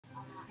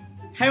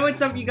Hey,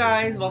 what's up you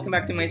guys? Welcome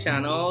back to my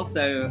channel.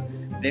 So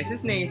this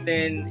is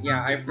Nathan.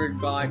 Yeah, I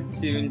forgot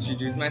to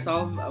introduce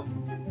myself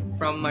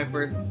from my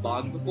first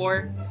vlog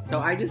before. So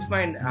I just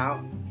found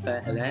out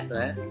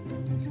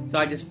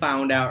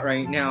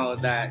right now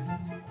that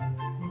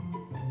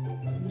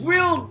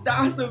Wil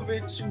Daso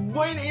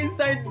went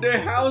inside the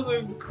house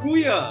of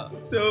Kuya.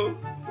 So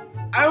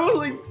I was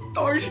like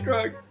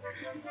starstruck.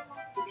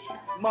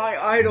 My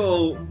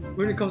idol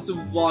when it comes to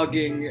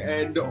vlogging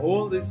and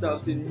all this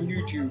stuff's in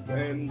YouTube,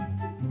 and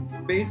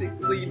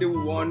basically the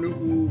one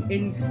who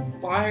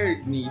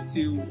inspired me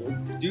to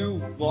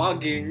do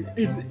vlogging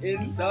is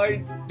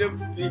inside the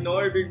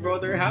Pinoy Big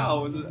Brother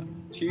house.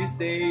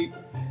 Tuesday,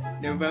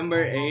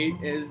 November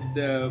 8th is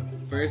the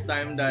first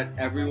time that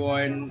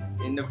everyone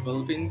in the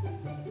Philippines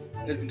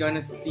is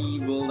gonna see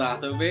Wil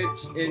Daso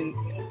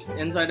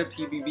inside the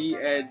PBB,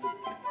 and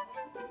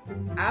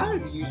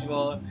as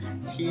usual,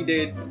 he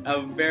did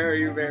a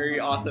very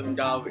awesome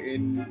job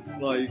in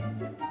like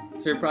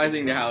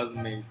surprising the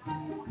housemates.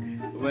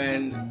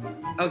 I'm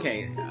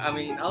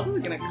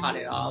just gonna cut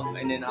it off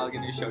and then I'm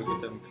gonna show you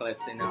some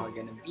clips and I'm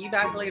gonna be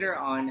back later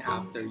on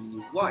after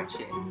you watch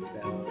it.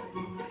 So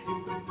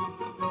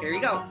here we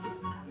go.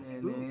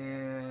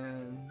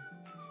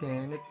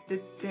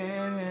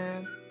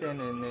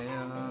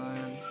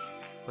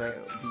 Wait,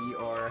 we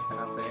are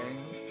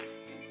having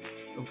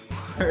a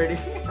party.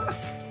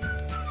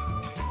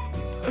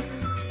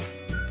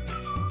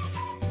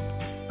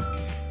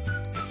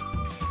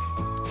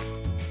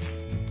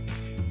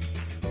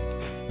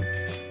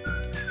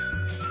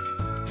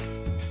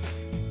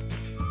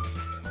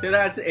 So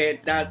that's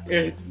it. That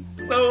is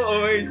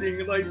so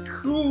amazing. Like,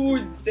 who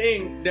would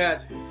think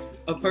that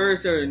a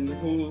person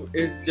who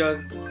is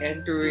just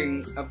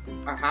entering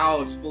a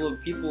house full of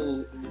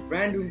people,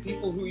 random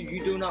people who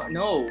you do not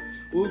know,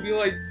 will be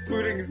like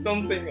putting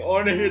something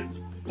on his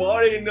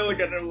body and they're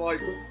gonna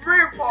like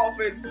rip off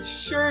his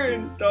shirt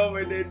and stuff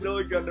and then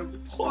they're gonna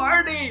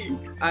party?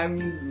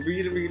 I'm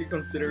really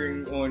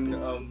considering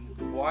on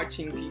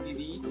watching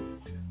PBB.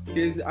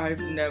 Because I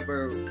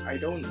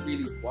don't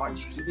really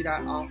watch TV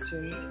that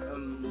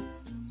often,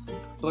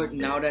 but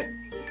now that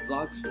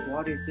Vlog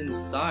Squad is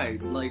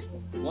inside, like,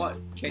 what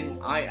can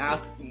I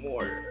ask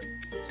more?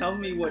 Tell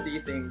me, what do you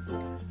think?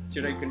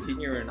 Should I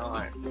continue or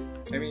not?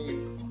 I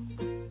mean,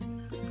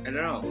 I don't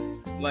know,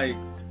 like,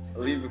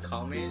 leave a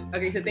comment.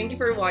 Okay, so thank you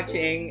for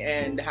watching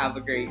and have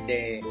a great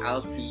day.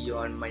 I'll see you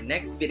on my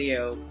next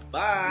video.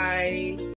 Bye!